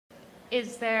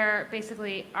is there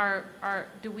basically,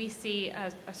 do we see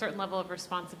a certain level of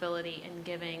responsibility in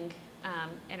giving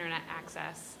internet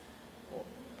access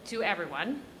to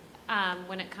everyone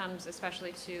when it comes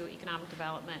especially to economic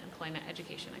development, employment,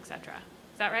 education, et cetera?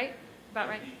 Is that right? About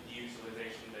right? The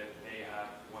utilization that they have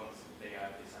once they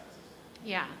have these access.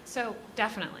 Yeah, so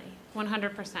definitely,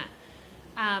 100%.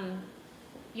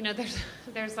 You know,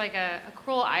 there's like a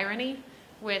cruel irony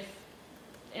with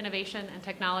innovation and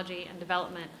technology and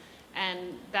development,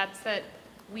 and that's that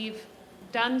we've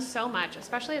done so much,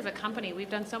 especially as a company, we've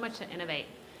done so much to innovate.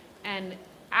 And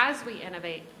as we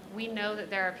innovate, we know that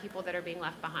there are people that are being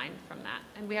left behind from that.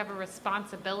 And we have a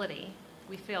responsibility,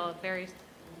 we feel a very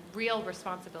real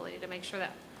responsibility to make sure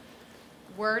that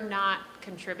we're not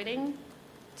contributing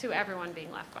to everyone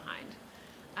being left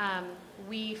behind.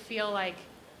 We feel like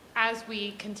as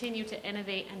we continue to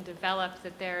innovate and develop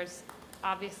that there's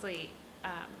obviously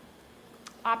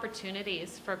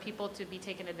opportunities for people to be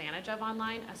taken advantage of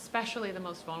online, especially the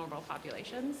most vulnerable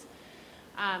populations.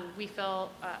 We feel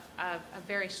a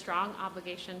very strong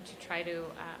obligation to try to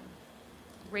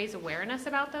raise awareness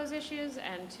about those issues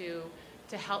and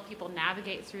to help people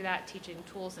navigate through that, teaching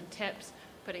tools and tips,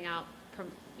 putting out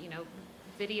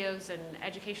videos and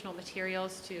educational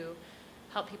materials to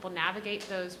help people navigate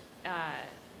those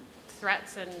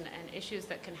threats and issues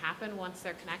that can happen once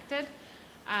they're connected.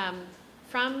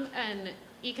 From an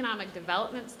economic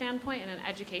development standpoint and an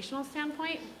educational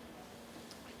standpoint,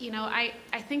 I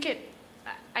think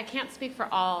I can't speak for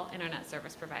all internet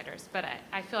service providers, but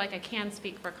I feel like I can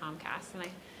speak for Comcast. And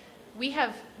we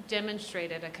have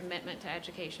demonstrated a commitment to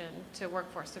education, to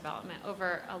workforce development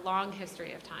over a long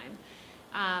history of time.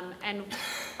 And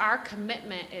our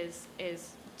commitment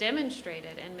is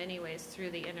demonstrated in many ways through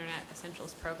the Internet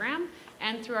Essentials program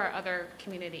and through our other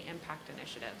community impact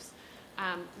initiatives.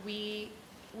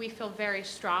 We feel very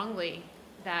strongly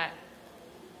that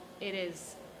it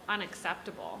is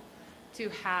unacceptable to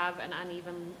have an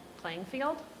uneven playing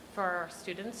field for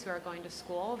students who are going to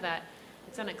school, that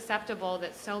it's unacceptable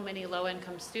that so many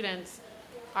low-income students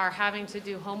are having to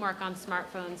do homework on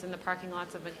smartphones in the parking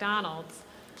lots of McDonald's.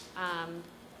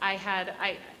 I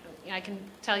can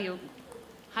tell you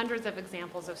hundreds of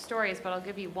examples of stories, but I'll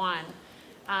give you one.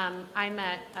 I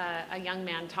met a young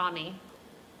man, Tommy.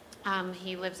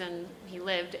 He lived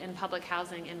in public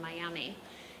housing in Miami,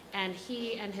 and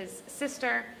he and his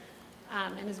sister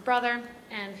and his brother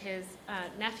and his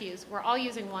nephews were all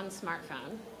using one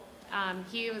smartphone.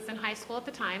 He was in high school at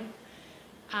the time.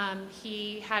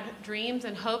 He had dreams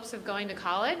and hopes of going to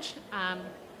college.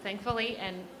 Thankfully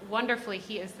and wonderfully,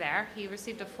 he is there. He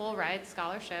received a full ride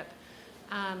scholarship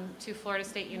to Florida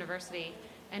State University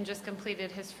and just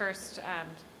completed his first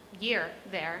year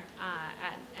there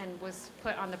and was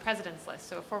put on the president's list,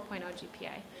 so a 4.0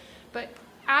 GPA. But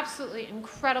absolutely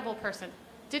incredible person.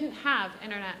 Didn't have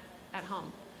internet at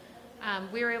home.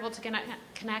 We were able to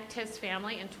connect his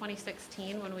family in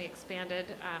 2016 when we expanded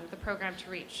the program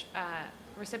to reach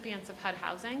recipients of HUD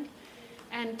housing.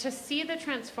 And to see the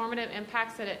transformative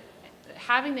impacts that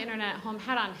having the internet at home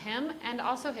had on him and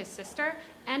also his sister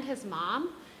and his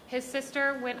mom. His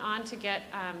sister went on to get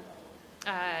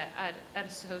an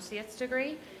associate's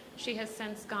degree. She has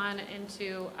since gone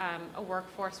into a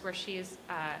workforce where she's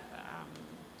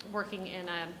working in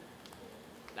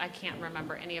I can't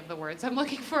remember any of the words I'm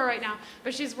looking for right now,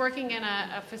 but she's working in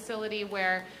a facility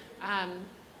where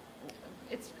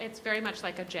it's very much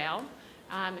like a jail.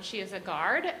 She is a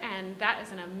guard, and that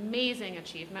is an amazing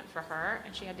achievement for her,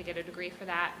 and she had to get a degree for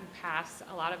that and pass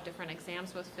a lot of different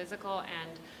exams, both physical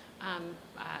and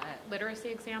literacy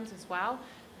exams as well.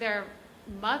 Their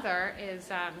mother is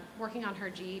working on her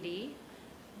GED.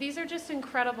 These are just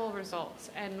incredible results,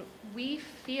 and we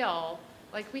feel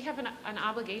like we have an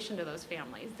obligation to those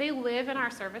families. They live in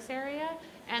our service area,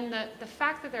 and the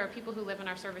fact that there are people who live in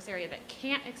our service area that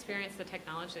can't experience the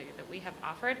technology that we have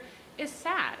offered is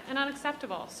sad and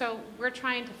unacceptable. So we're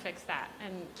trying to fix that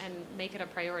and make it a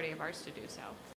priority of ours to do so.